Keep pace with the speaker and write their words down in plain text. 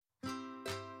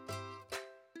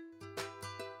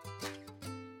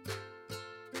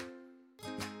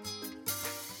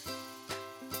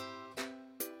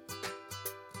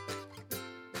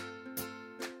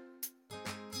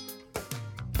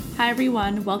Hi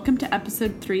everyone, welcome to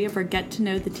episode 3 of our Get to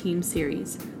Know the Team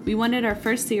series. We wanted our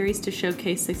first series to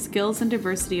showcase the skills and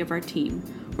diversity of our team.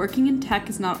 Working in tech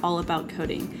is not all about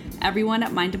coding. Everyone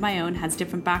at Mind of My Own has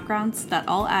different backgrounds that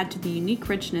all add to the unique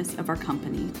richness of our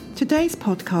company. Today's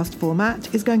podcast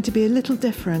format is going to be a little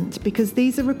different because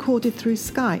these are recorded through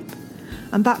Skype,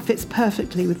 and that fits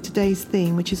perfectly with today's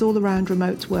theme, which is all around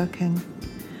remote working.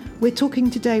 We're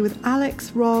talking today with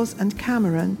Alex, Roz and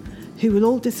Cameron, who will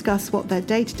all discuss what their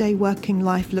day-to-day working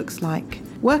life looks like,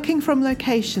 working from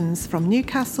locations from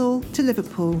Newcastle to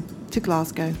Liverpool to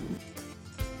Glasgow.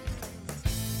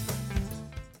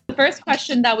 The first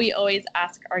question that we always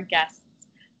ask our guests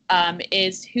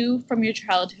is, who from your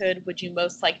childhood would you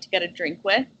most like to get a drink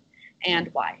with, and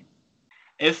why?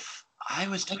 If I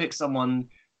was to pick someone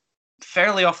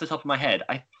fairly off the top of my head,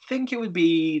 I think it would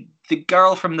be the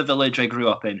girl from the village I grew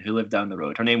up in who lived down the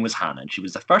road. Her name was Hannah, and she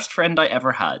was the first friend I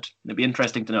ever had. It'd be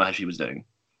interesting to know how she was doing.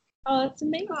 Oh, that's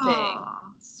amazing. Aww,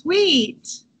 sweet.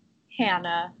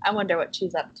 Hannah. I wonder what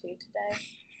she's up to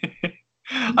today.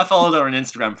 I followed her on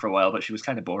Instagram for a while, but she was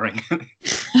kind of boring.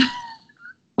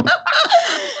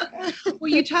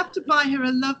 Well, you'd have to buy her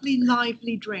a lovely,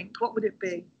 lively drink. What would it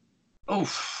be? Oh,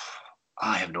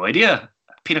 I have no idea.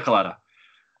 Pina colada.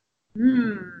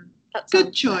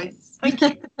 Good choice. Thank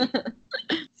you.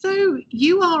 So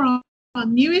you are our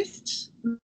newest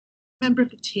member of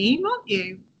the team, aren't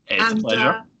you? It's a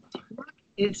pleasure.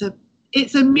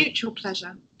 It's a mutual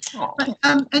pleasure. Aww. But,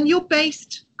 and you're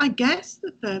based, I guess,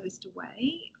 the furthest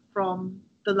away from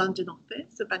the London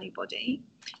office of anybody.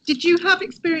 Did you have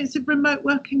experience of remote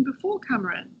working before,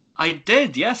 Cameron? I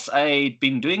did, yes. I'd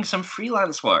been doing some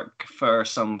freelance work for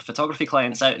some photography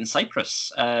clients out in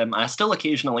Cyprus. I still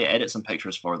occasionally edit some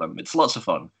pictures for them. It's lots of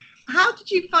fun. How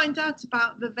did you find out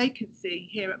about the vacancy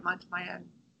here at Mind of My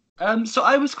Own? So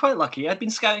I was quite lucky. I'd been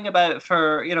scouting about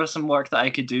for, some work that I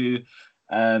could do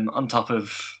on top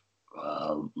of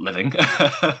living.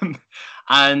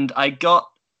 And I got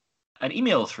an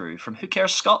email through from Who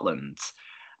Cares Scotland.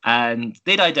 And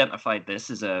they'd identified this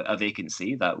as a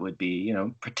vacancy that would be,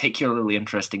 particularly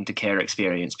interesting to care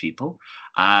experienced people.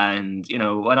 And,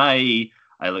 when I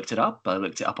looked it up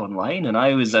online, and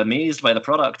I was amazed by the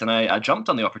product, and I jumped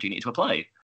on the opportunity to apply.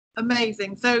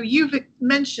 Amazing. So you've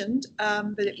mentioned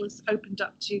that it was opened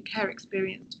up to care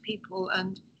experienced people,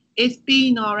 and it's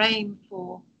been our aim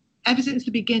ever since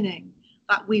the beginning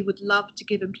that we would love to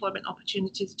give employment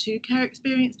opportunities to care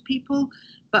experienced people,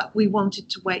 but we wanted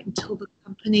to wait until the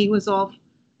company was of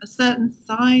a certain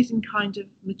size and kind of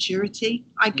maturity,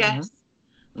 I guess,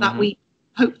 that we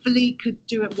hopefully could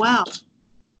do it well.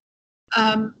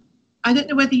 I don't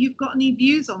know whether you've got any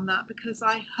views on that, because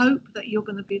I hope that you're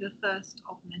going to be the first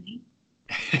of many.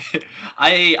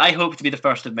 I hope to be the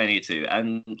first of many too.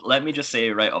 And let me just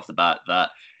say right off the bat that,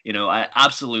 I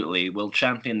absolutely will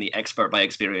champion the expert by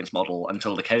experience model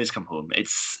until the cows come home.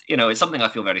 It's something I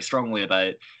feel very strongly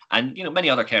about. And, many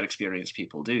other care experienced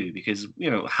people do, because,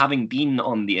 having been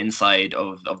on the inside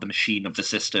of the machine, of the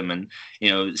system, and,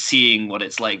 seeing what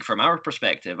it's like from our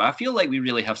perspective, I feel like we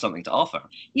really have something to offer.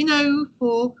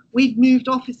 We've moved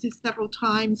offices several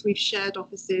times, we've shared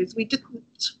offices. We didn't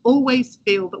always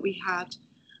feel that we had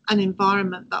an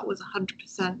environment that was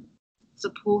 100%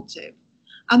 supportive.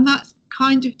 And that's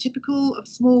kind of typical of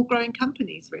small growing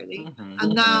companies, really.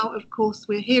 And now, of course,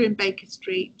 we're here in Baker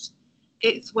Street.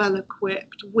 It's well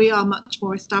equipped. We are much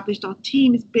more established. Our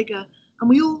team is bigger, and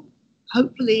we all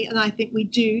hopefully, and I think we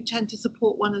do, tend to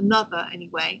support one another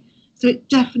anyway. So it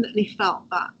definitely felt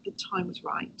that the time was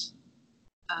right.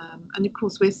 And of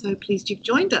course, we're so pleased you've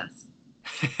joined us.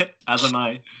 As am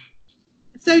I.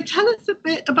 So tell us a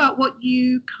bit about what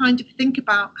you kind of think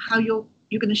about how you're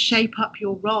going to shape up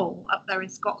your role up there in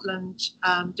Scotland,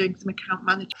 doing some account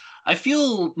management. I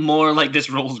feel more like this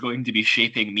role is going to be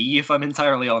shaping me, if I'm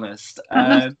entirely honest.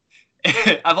 I've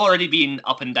already been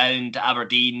up and down to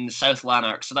Aberdeen, South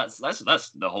Lanark, so that's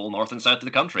the whole north and south of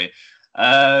the country.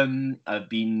 I haven't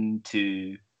been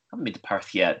to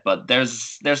Perth yet, but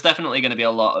there's definitely going to be a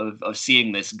lot of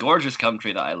seeing this gorgeous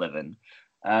country that I live in.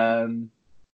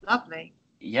 Lovely.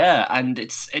 Yeah, and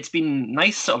it's been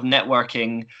nice sort of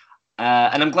networking.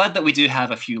 And I'm glad that we do have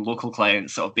a few local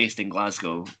clients sort of based in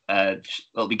Glasgow.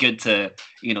 It'll be good to,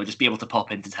 just be able to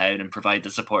pop into town and provide the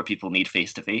support people need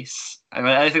face to face. And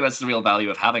I think that's the real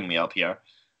value of having me up here.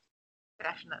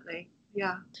 Definitely.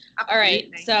 Yeah. Absolutely. All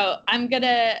right. So I'm going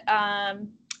to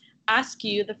ask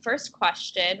you the first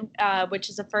question, which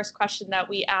is the first question that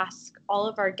we ask all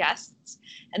of our guests.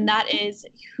 And that is,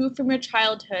 who from your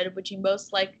childhood would you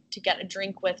most like to get a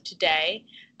drink with today,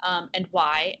 and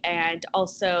why? And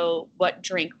also, what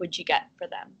drink would you get for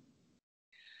them?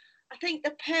 I think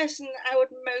the person I would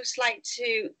most like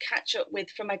to catch up with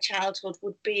from my childhood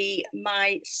would be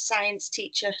my science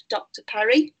teacher, Dr.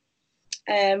 Parry,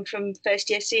 from first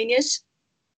year seniors,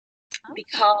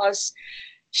 because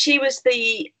she was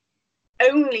the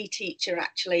only teacher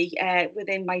actually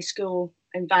within my school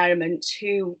environment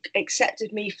who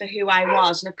accepted me for who I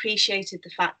was and appreciated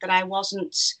the fact that I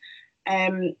wasn't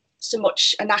so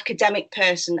much an academic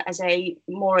person as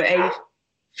more a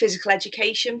physical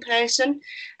education person.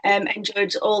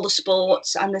 Enjoyed all the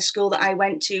sports, and the school that I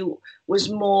went to was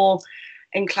more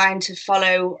inclined to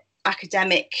follow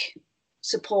academic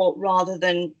support rather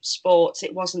than sports.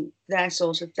 It wasn't their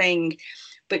sort of thing,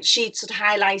 but she sort of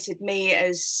highlighted me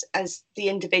as the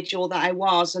individual that I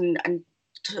was, and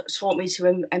taught me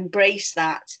to embrace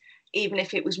that, even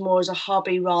if it was more as a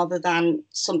hobby rather than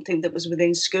something that was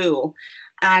within school.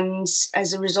 And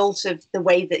as a result of the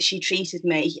way that she treated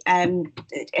me,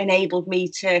 it enabled me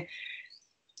to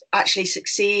actually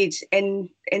succeed in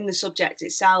the subject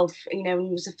itself. You know,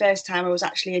 it was the first time I was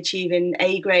actually achieving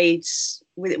A grades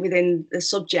within the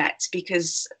subject,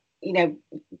 because, you know,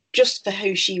 just for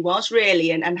who she was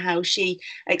really, and how she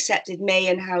accepted me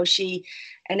and how she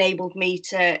enabled me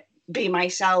to be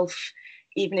myself,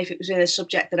 even if it was in a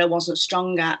subject that I wasn't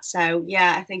strong at. So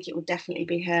yeah, I think it would definitely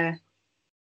be her.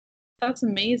 That's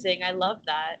amazing. I love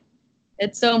that.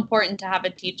 It's so important to have a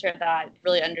teacher that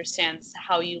really understands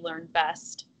how you learn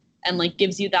best and like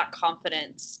gives you that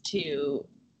confidence to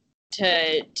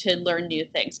learn new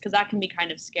things, because that can be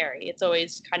kind of scary. It's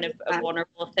always kind of a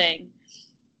vulnerable thing.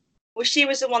 Well, she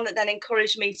was the one that then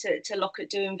encouraged me to look at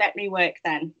doing veterinary work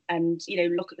then, and, you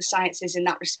know, look at the sciences in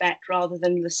that respect rather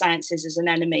than the sciences as an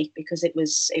enemy, because it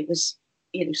was,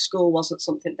 you know, school wasn't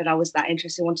something that I was that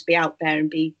interested in. I wanted to be out there and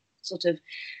be sort of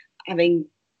having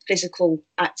physical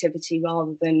activity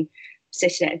rather than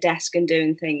sitting at a desk and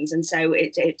doing things. And so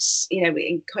it's, you know,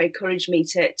 it encouraged me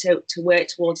to work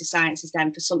towards the sciences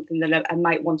then for something that I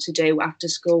might want to do after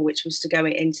school, which was to go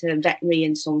into veterinary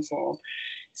in some form.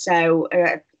 So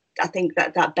I think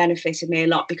that benefited me a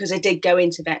lot, because I did go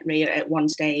into veterinary at one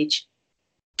stage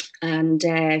and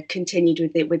continued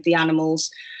with the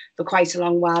animals for quite a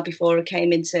long while before I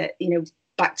came into, you know,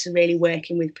 back to really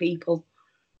working with people.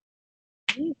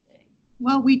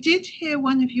 Well, we did hear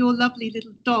one of your lovely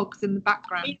little dogs in the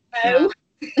background. Yeah.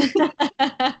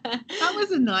 That was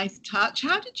a nice touch.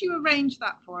 How did you arrange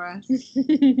that for us?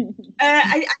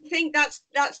 I think that's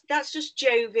just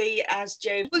Jovi as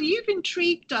Jovi. Well, you've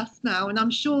intrigued us now, and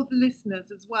I'm sure the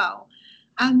listeners as well.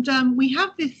 And we have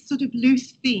this sort of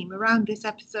loose theme around this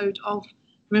episode of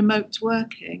remote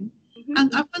working. Mm-hmm.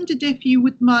 And I wondered if you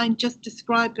would mind just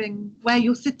describing where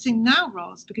you're sitting now,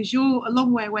 Ros, because you're a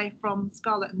long way away from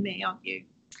Scarlett and me, aren't you?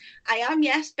 I am,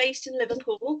 yes, based in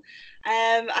Liverpool.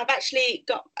 I've actually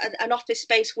got an office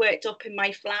space worked up in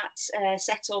my flat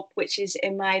set up, which is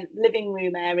in my living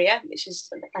room area, which is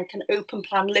like an open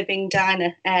plan living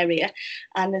diner area.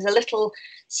 And there's a little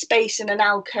space in an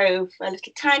alcove, a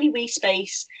little tiny wee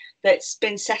space that's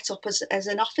been set up as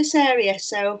an office area.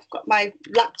 So I've got my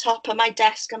laptop and my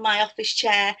desk and my office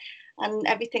chair, and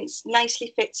everything's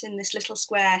nicely fits in this little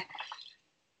square.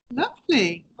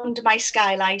 Lovely. Under my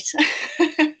skylight.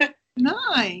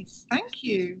 Nice. Thank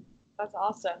you. That's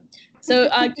awesome. So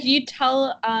can you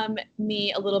tell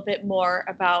me a little bit more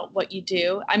about what you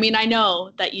do? I mean, I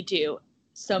know that you do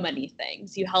so many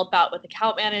things. You help out with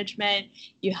account management,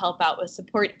 you help out with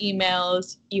support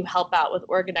emails, you help out with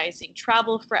organizing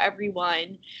travel for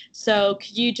everyone. So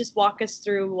could you just walk us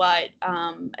through what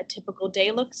a typical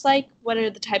day looks like? What are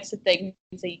the types of things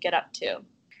that you get up to?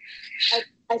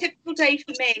 A typical day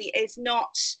for me is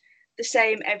not the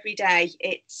same every day.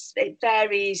 It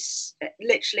varies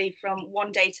literally from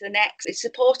one day to the next. It's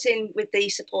supporting with the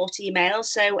support email.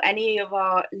 So any of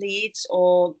our leads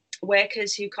or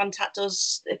workers who contact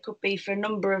us, it could be for a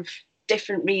number of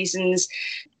different reasons.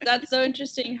 That's so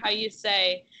interesting how you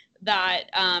say that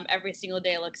every single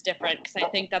day looks different, because I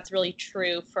think that's really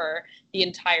true for the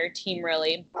entire team,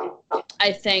 really.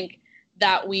 I think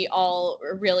that we all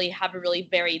really have a really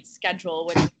varied schedule,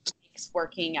 which makes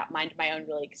working at Mind My Own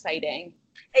really exciting.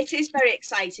 It is very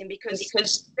exciting because you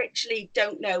literally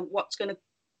don't know what's going to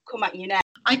come at you next.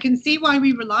 I can see why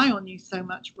we rely on you so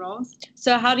much, Ros.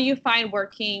 So how do you find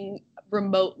working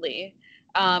remotely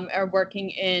or working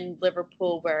in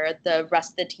Liverpool where the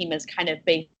rest of the team is kind of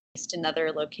based in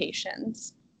other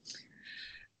locations?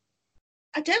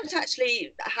 I don't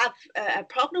actually have a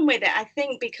problem with it. I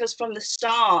think because from the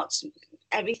start,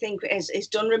 everything is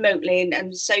done remotely, and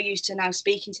I'm so used to now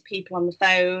speaking to people on the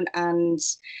phone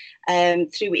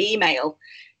and through email.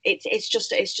 It's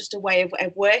just a way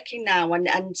of working now,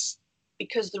 and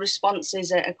because the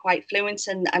responses are quite fluent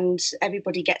and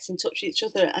everybody gets in touch with each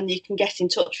other, and you can get in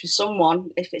touch with someone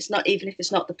even if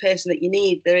it's not the person that you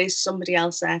need, there is somebody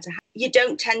else there to help. You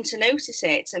don't tend to notice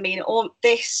it. I mean,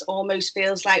 this almost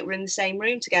feels like we're in the same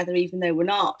room together, even though we're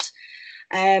not.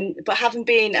 But having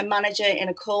been a manager in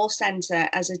a call centre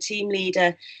as a team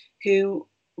leader who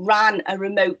ran a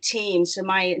remote team, so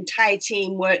my entire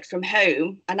team worked from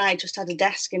home and I just had a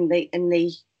desk in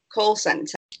the call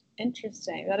centre.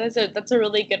 Interesting. That's a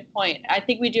really good point. I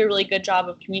think we do a really good job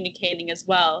of communicating as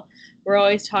well. We're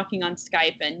always talking on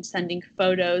Skype and sending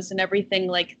photos and everything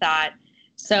like that.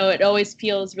 So it always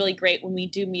feels really great when we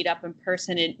do meet up in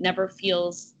person. It never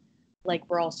feels like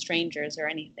we're all strangers or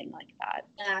anything like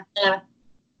that. Yeah.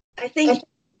 I think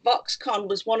VoxCon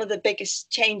was one of the biggest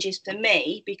changes for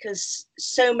me, because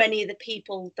so many of the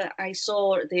people that I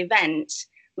saw at the event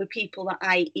were people that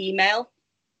I email,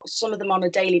 some of them on a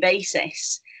daily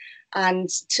basis. And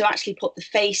to actually put the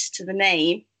face to the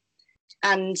name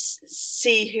and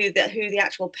see who the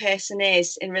actual person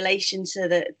is in relation to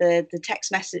the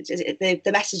text messages,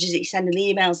 the messages that you send and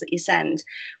the emails that you send,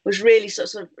 was really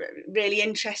sort of really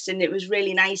interesting. It was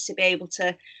really nice to be able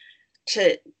to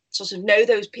sort of know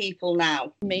those people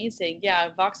now. Amazing.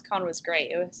 Yeah, VoxCon was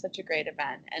great. It was such a great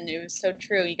event, and it was so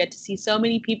true. You get to see so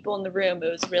many people in the room.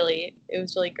 It was really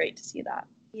great to see that.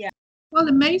 Yeah. Well,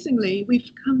 amazingly,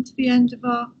 we've come to the end of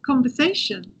our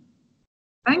conversation.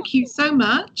 Thank you so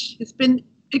much. It's been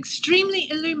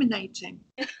extremely illuminating.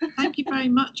 Thank you very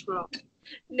much, Rob.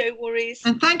 No worries.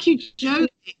 And thank you, Jodie.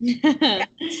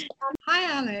 Hi,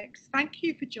 Alex. Thank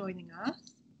you for joining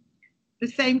us. The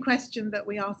same question that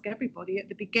we ask everybody at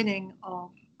the beginning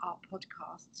of our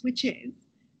podcasts, which is,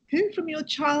 who from your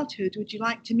childhood would you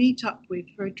like to meet up with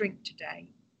for a drink today?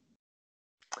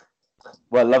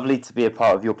 Well, lovely to be a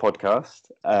part of your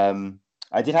podcast.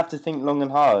 I did have to think long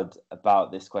and hard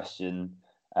about this question,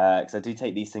 because I do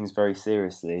take these things very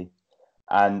seriously,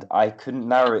 and I couldn't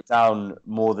narrow it down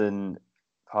more than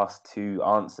past two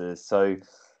answers. So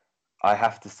I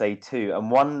have to say two.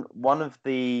 And one of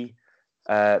the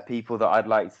people that I'd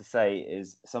like to say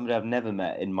is somebody I've never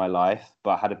met in my life,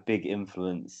 but had a big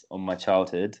influence on my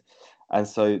childhood. And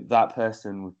so that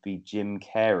person would be Jim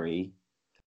Carrey.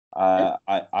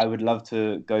 I would love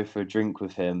to go for a drink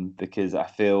with him, because I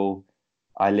feel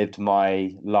I lived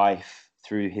my life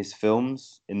through his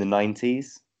films in the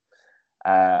 90s.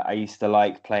 I used to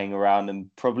like playing around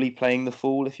and probably playing the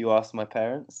fool, if you ask my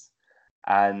parents.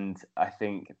 And I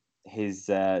think his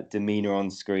demeanor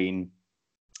on screen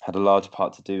had a large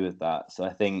part to do with that. So I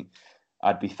think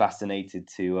I'd be fascinated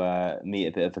to meet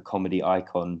a bit of a comedy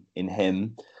icon in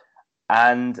him.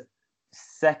 And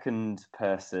second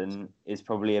person is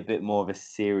probably a bit more of a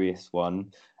serious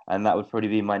one, and that would probably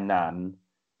be my nan,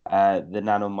 the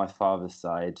nan on my father's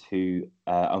side, who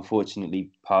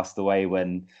unfortunately passed away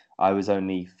when I was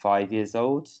only 5 years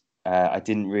old. I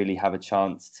didn't really have a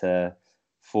chance to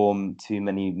form too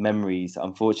many memories.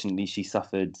 Unfortunately, she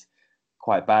suffered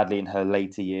quite badly in her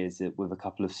later years with a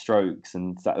couple of strokes,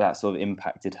 and that sort of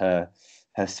impacted her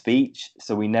speech.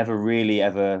 So we never really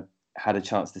ever had a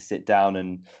chance to sit down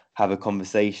and have a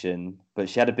conversation, but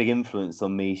she had a big influence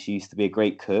on me. She used to be a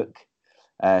great cook.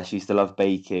 She used to love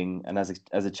baking, and as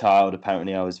a child,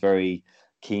 apparently I was very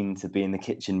keen to be in the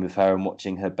kitchen with her and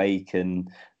watching her bake and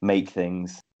make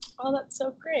things. Oh, that's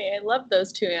so great. I love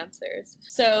those two answers.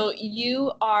 So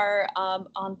you are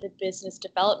on the business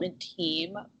development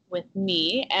team with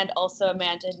me and also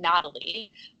Amanda and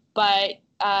Natalie, but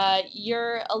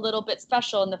you're a little bit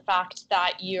special in the fact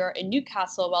that you're in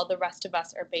Newcastle while the rest of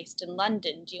us are based in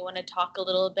London. Do you want to talk a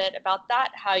little bit about that,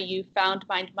 how you found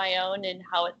Mind My Own and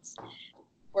how it's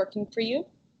working for you?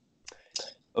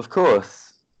 Of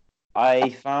course. I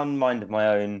found Mind of My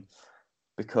Own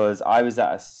because I was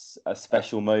at a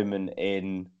special moment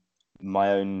in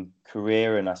my own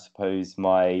career, and I suppose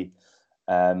my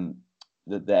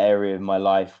the area of my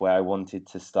life where I wanted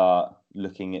to start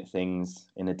looking at things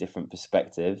in a different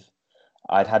perspective.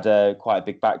 I'd had quite a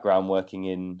big background working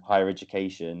in higher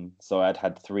education, so I'd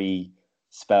had 3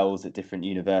 spells at different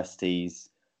universities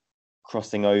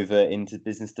crossing over into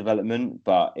business development,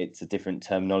 but it's a different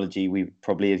terminology we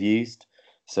probably have used.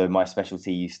 So my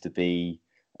specialty used to be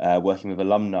working with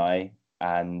alumni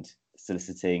and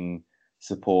soliciting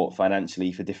support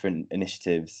financially for different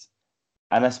initiatives.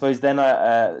 And I suppose then,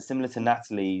 similar to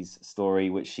Natalie's story,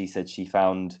 which she said she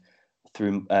found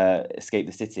through Escape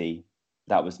the City,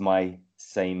 that was my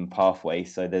same pathway.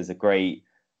 So there's a great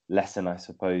lesson, I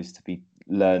suppose, to be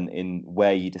learned in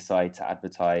where you decide to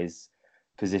advertise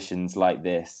positions like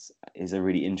this is a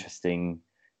really interesting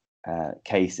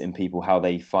case in people, how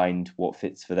they find what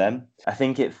fits for them. I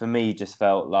think it for me just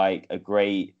felt like a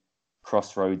great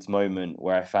crossroads moment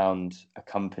where I found a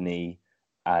company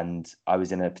and I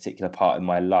was in a particular part in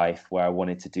my life where I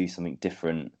wanted to do something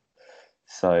different.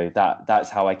 So that's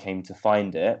how I came to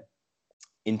find it.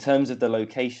 In terms of the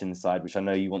location side, which I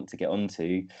know you want to get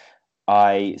onto,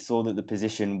 I saw that the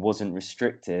position wasn't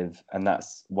restrictive, and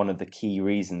that's one of the key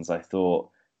reasons I thought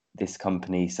this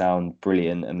company sound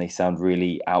brilliant and they sound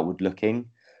really outward looking.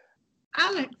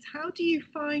 Alex, how do you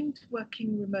find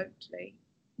working remotely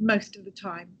most of the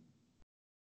time?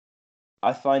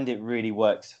 I find it really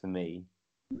works for me,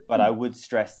 but I would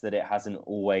stress that it hasn't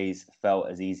always felt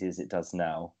as easy as it does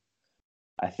now.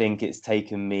 I think it's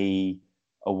taken me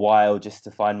a while just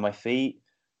to find my feet.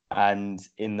 And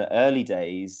in the early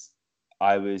days,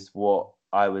 I was what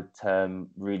I would term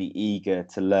really eager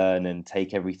to learn and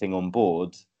take everything on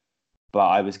board. But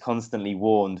I was constantly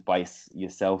warned by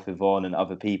yourself, Yvonne, and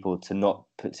other people to not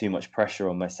put too much pressure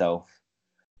on myself,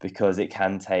 because it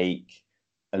can take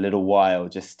a little while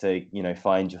just to,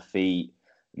 find your feet,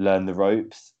 learn the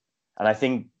ropes. And I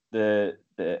think the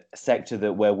sector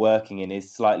that we're working in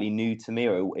is slightly new to me,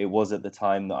 or it was at the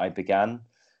time that I began.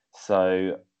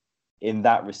 So in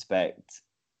that respect,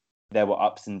 there were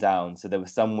ups and downs. So there were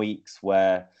some weeks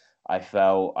where I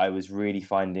felt I was really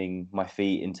finding my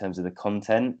feet in terms of the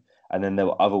content. And then there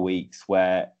were other weeks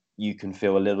where you can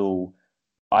feel a little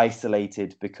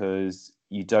isolated because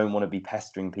you don't want to be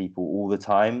pestering people all the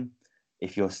time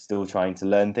if you're still trying to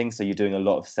learn things. So you're doing a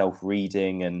lot of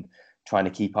self-reading and trying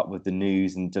to keep up with the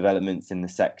news and developments in the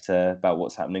sector about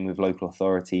what's happening with local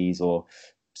authorities or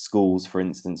schools, for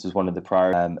instance, was one of the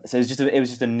priorities. So it was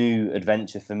just a new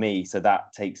adventure for me. So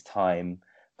that takes time,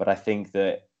 but I think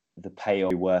that the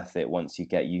payoff is worth it once you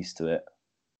get used to it.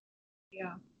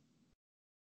 Yeah.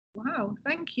 Wow,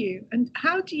 thank you. And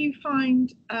how do you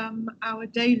find our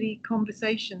daily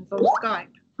conversations on Skype?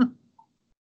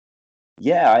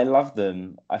 Yeah, I love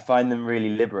them. I find them really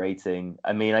liberating.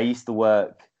 I mean, I used to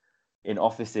work in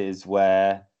offices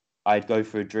where I'd go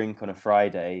for a drink on a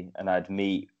Friday and I'd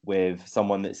meet with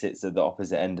someone that sits at the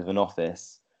opposite end of an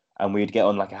office, and we'd get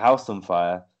on like a house on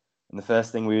fire. And the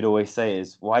first thing we would always say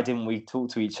is, why didn't we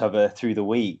talk to each other through the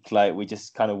week? Like, we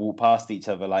just kind of walk past each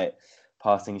other like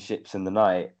passing ships in the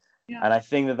night. Yeah. And I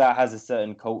think that has a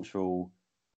certain cultural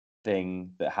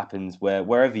thing that happens where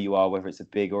wherever you are, whether it's a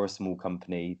big or a small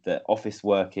company, that office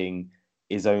working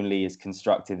is only as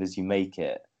constructive as you make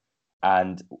it.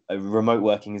 And remote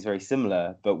working is very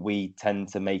similar, but we tend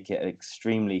to make it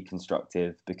extremely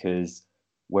constructive because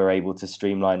we're able to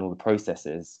streamline all the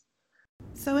processes.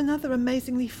 So another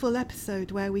amazingly full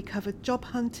episode where we covered job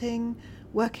hunting,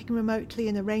 working remotely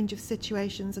in a range of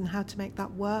situations and how to make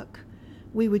that work.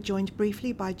 We were joined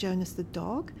briefly by Jonas the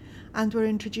dog, and were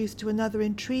introduced to another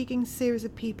intriguing series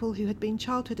of people who had been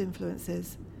childhood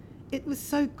influences. It was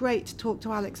so great to talk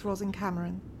to Alex, Ros and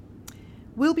Cameron.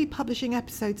 We'll be publishing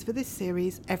episodes for this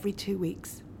series every 2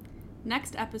 weeks.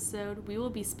 Next episode, we will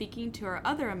be speaking to our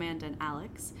other Amanda and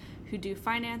Alex, who do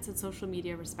finance and social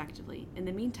media respectively. In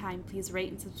the meantime, please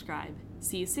rate and subscribe.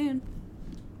 See you soon.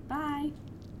 Bye.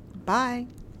 Bye.